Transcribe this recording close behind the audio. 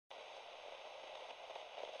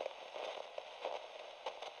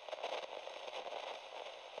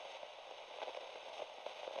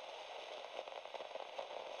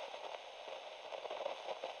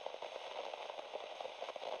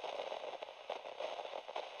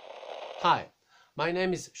Hi, my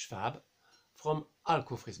name is Chfab from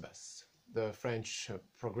Alco Frisbass, the French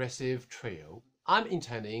progressive trio. I'm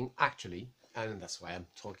intending, actually, and that's why I'm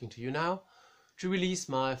talking to you now, to release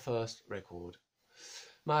my first record,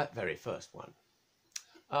 my very first one,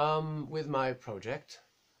 with my project,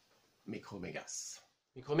 MicroMégas.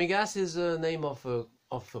 MicroMégas is the name of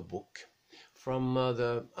a book from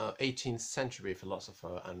the 18th century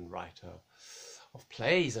philosopher and writer of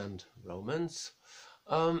plays and romance,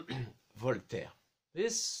 Voltaire.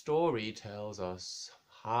 This story tells us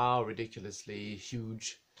how ridiculously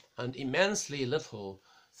huge and immensely little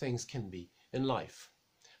things can be in life.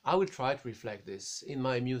 I will try to reflect this in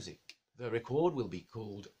my music. The record will be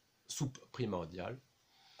called Soupe Primordiale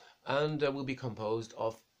and will be composed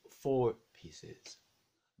of 4 pieces.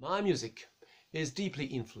 My music is deeply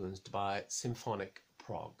influenced by symphonic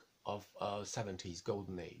prog of 70s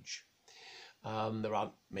golden age. There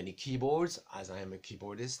are many keyboards, as I am a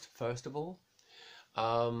keyboardist first of all.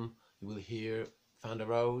 You will hear Fender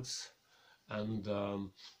Rhodes and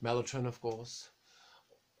Mellotron, of course,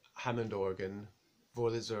 Hammond organ,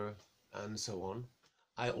 Wurlitzer, and so on.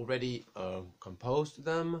 I already composed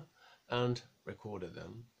them and recorded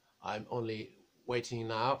them. I'm only waiting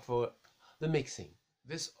now for the mixing.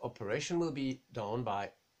 This operation will be done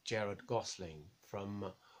by Jarod Gosling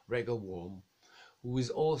from Regal Worm, who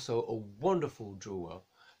is also a wonderful drawer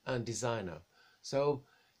and designer. So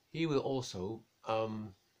he will also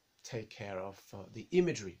take care of the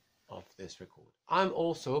imagery of this record. I'm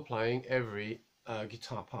also playing every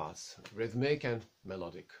guitar parts, rhythmic and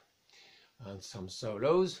melodic, and some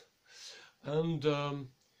solos, and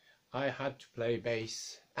I had to play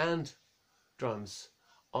bass and drums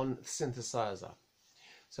on synthesizer.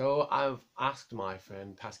 So I've asked my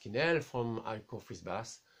friend Pasquinel from Alco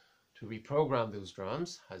Frisbass to reprogram those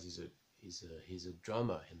drums, as he's a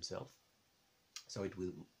drummer himself, so it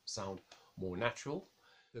will sound more natural.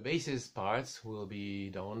 The bassist parts will be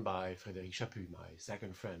done by Chfab, my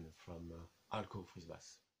second friend from Alco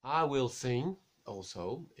Frisbass. I will sing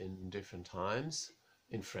also in different times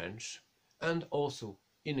in French and also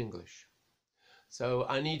in English. So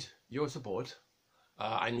I need your support.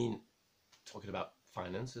 I mean, talking about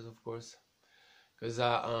finances, of course, because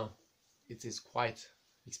it is quite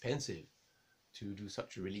expensive to do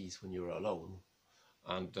such a release when you're alone,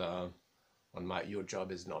 and your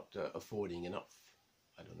job is not affording enough.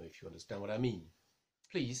 I don't know if you understand what I mean.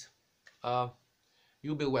 Please,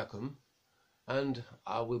 you'll be welcome, and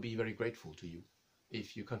I will be very grateful to you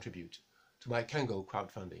if you contribute to my Kengo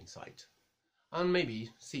crowdfunding site, and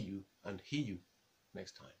maybe see you and hear you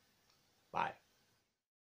next time. Bye.